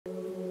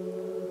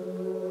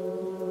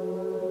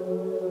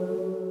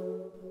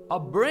A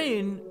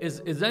brain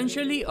is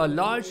essentially a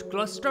large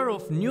cluster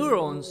of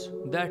neurons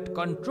that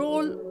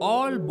control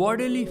all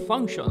bodily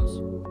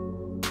functions.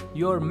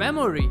 Your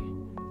memory,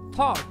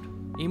 thought,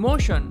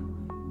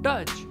 emotion,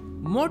 touch,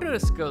 motor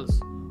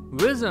skills,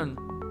 vision,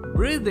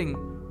 breathing,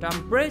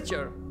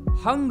 temperature,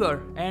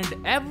 hunger, and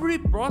every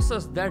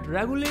process that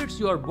regulates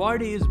your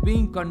body is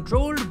being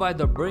controlled by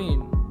the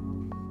brain.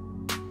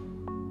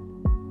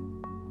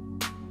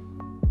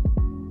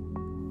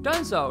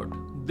 Turns out,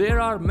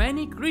 there are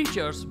many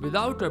creatures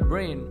without a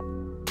brain.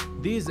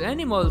 These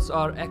animals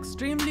are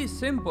extremely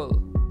simple.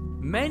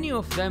 Many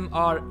of them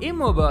are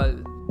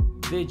immobile.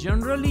 They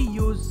generally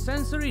use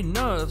sensory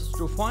nerves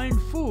to find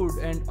food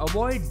and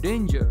avoid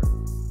danger.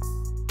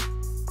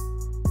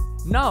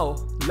 Now,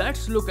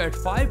 let's look at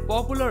 5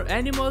 popular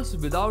animals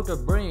without a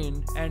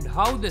brain and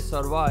how they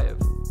survive.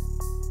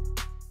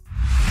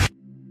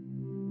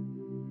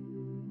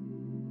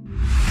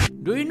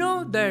 Do you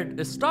know that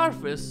a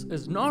starfish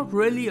is not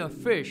really a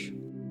fish?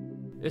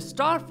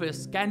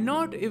 Starfish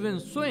cannot even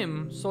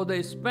swim, so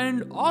they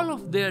spend all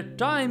of their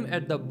time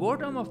at the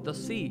bottom of the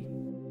sea.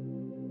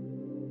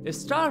 A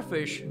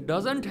starfish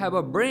doesn't have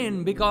a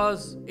brain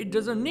because it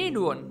doesn't need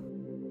one.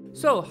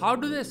 So how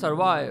do they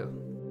survive?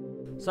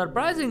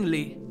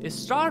 Surprisingly,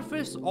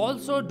 starfish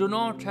also do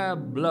not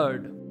have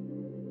blood.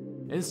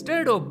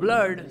 Instead of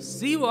blood,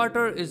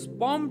 seawater is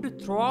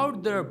pumped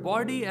throughout their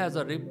body as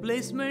a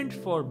replacement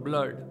for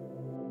blood,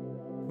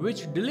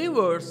 which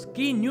delivers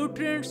key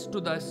nutrients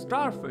to the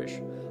starfish,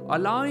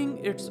 allowing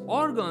its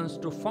organs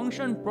to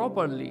function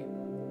properly.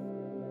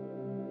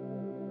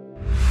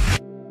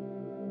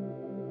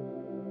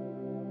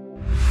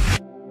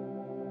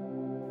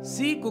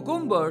 Sea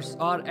cucumbers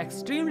are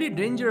extremely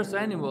dangerous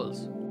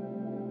animals.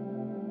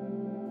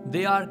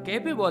 They are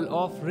capable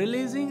of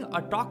releasing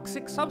a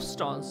toxic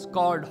substance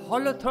called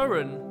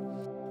holothurine,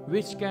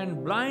 which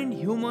can blind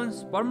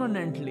humans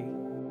permanently.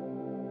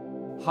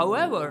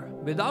 However,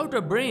 without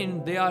a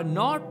brain, they are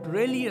not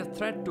really a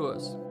threat to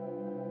us.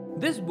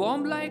 This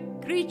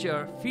bomb-like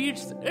creature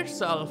feeds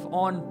itself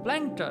on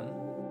plankton.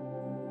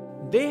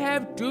 They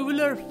have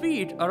tubular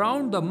feet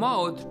around the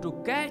mouth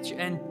to catch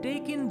and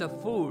take in the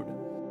food.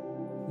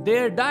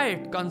 Their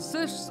diet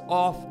consists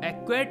of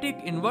aquatic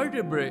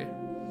invertebrates,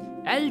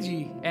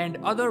 algae, and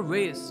other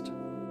waste.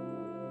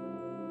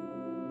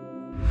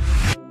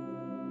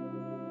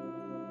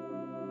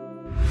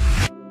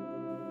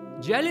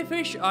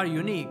 Jellyfish are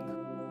unique.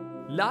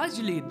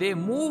 Largely, they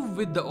move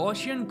with the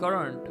ocean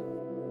current.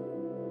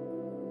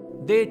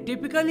 They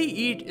typically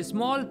eat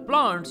small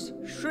plants,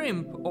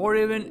 shrimp, or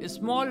even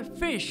small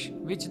fish,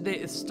 which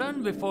they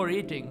stun before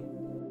eating.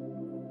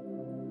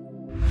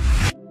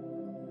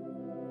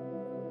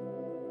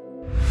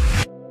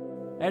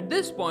 At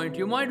this point,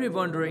 you might be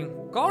wondering,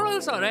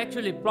 corals are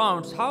actually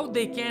plants, how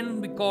they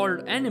can be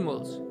called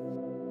animals?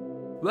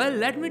 Well,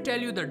 let me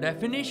tell you the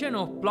definition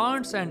of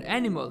plants and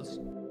animals.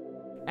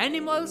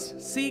 Animals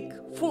seek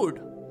food.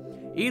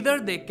 Either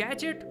they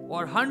catch it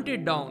or hunt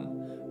it down,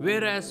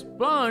 whereas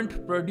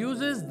plant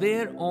produces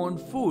their own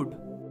food.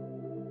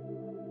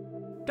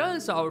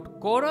 Turns out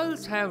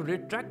corals have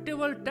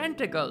retractable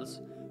tentacles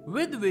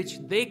with which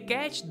they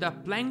catch the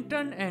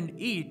plankton and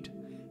eat,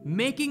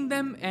 making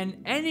them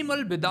an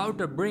animal without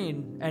a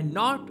brain and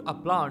not a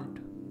plant.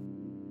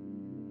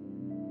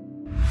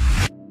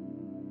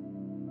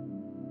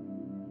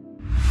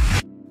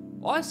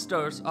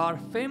 Oysters are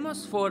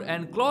famous for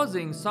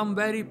enclosing some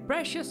very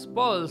precious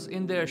pearls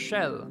in their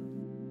shell.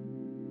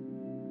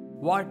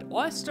 What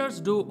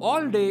oysters do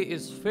all day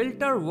is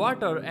filter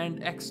water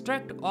and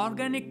extract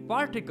organic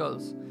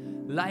particles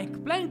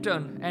like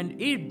plankton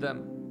and eat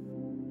them.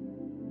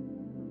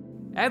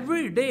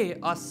 Every day,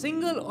 a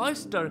single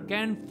oyster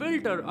can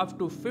filter up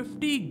to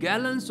 50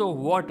 gallons of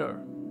water.